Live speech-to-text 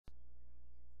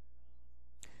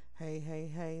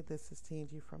Hey, this is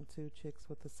Tingy from Two Chicks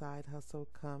with a Side Hustle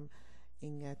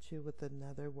coming at you with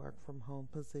another work from home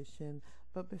position.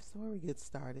 But before we get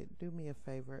started, do me a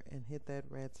favor and hit that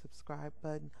red subscribe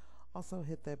button. Also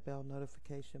hit that bell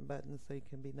notification button so you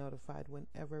can be notified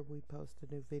whenever we post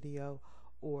a new video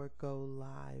or go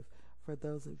live. For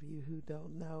those of you who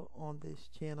don't know, on this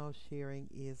channel, sharing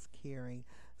is caring.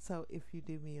 So if you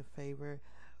do me a favor,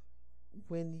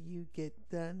 when you get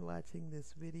done watching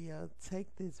this video,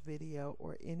 take this video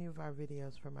or any of our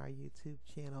videos from our YouTube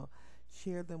channel,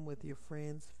 share them with your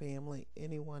friends, family,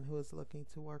 anyone who is looking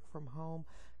to work from home.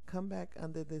 Come back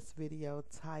under this video,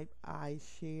 type I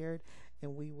shared,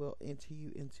 and we will enter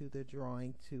you into the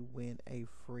drawing to win a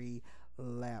free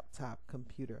laptop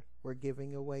computer. We're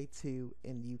giving away 2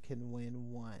 and you can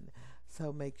win 1.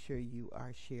 So make sure you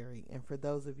are sharing. And for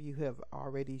those of you who have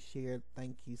already shared,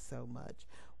 thank you so much.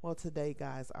 Well, today,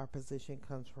 guys, our position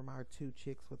comes from our Two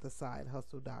Chicks with a Side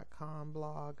Hustle.com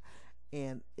blog,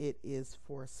 and it is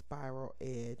for Spiral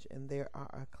Edge. And there are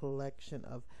a collection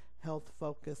of health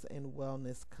focus and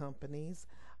wellness companies,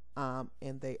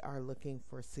 and they are looking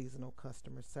for seasonal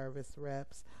customer service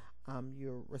reps.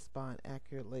 You'll respond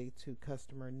accurately to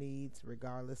customer needs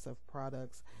regardless of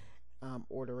products,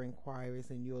 order inquiries,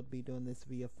 and you'll be doing this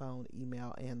via phone,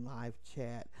 email, and live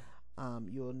chat.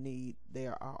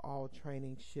 There are all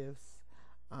training shifts.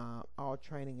 All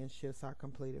training and shifts are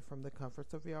completed from the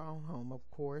comforts of your own home, of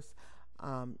course.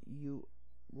 You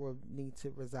will need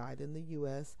to reside in the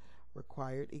U.S.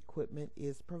 Required equipment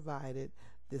is provided.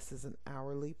 This is an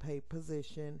hourly paid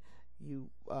position.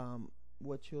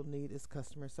 What you'll need is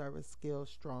customer service skills,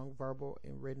 strong verbal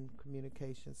and written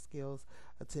communication skills,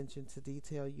 attention to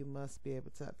detail. You must be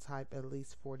able to type at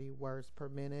least 40 words per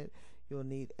minute. You'll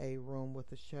need a room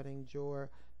with a shutting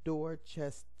door,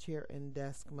 chest, chair, and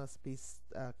desk must be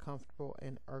comfortable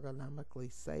and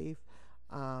ergonomically safe.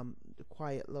 The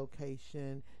quiet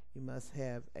location. You must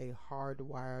have a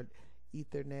hardwired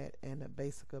Ethernet and a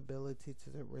basic ability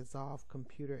to resolve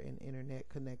computer and internet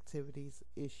connectivity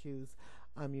issues.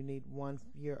 You need 1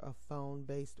 year of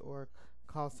phone-based or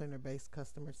call center-based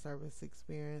customer service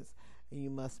experience, and you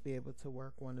must be able to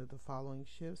work one of the following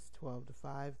shifts: 12 to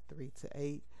 5, 3 to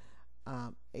 8,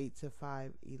 8 to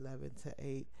 5, 11 to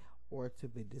 8, or to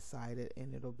be decided,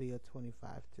 and it'll be a 25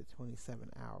 to 27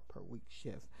 hour per week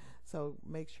shift. So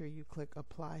make sure you click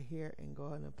apply here and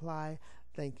go and apply.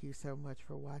 Thank you so much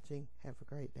for watching. Have a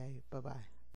great day. Bye-bye.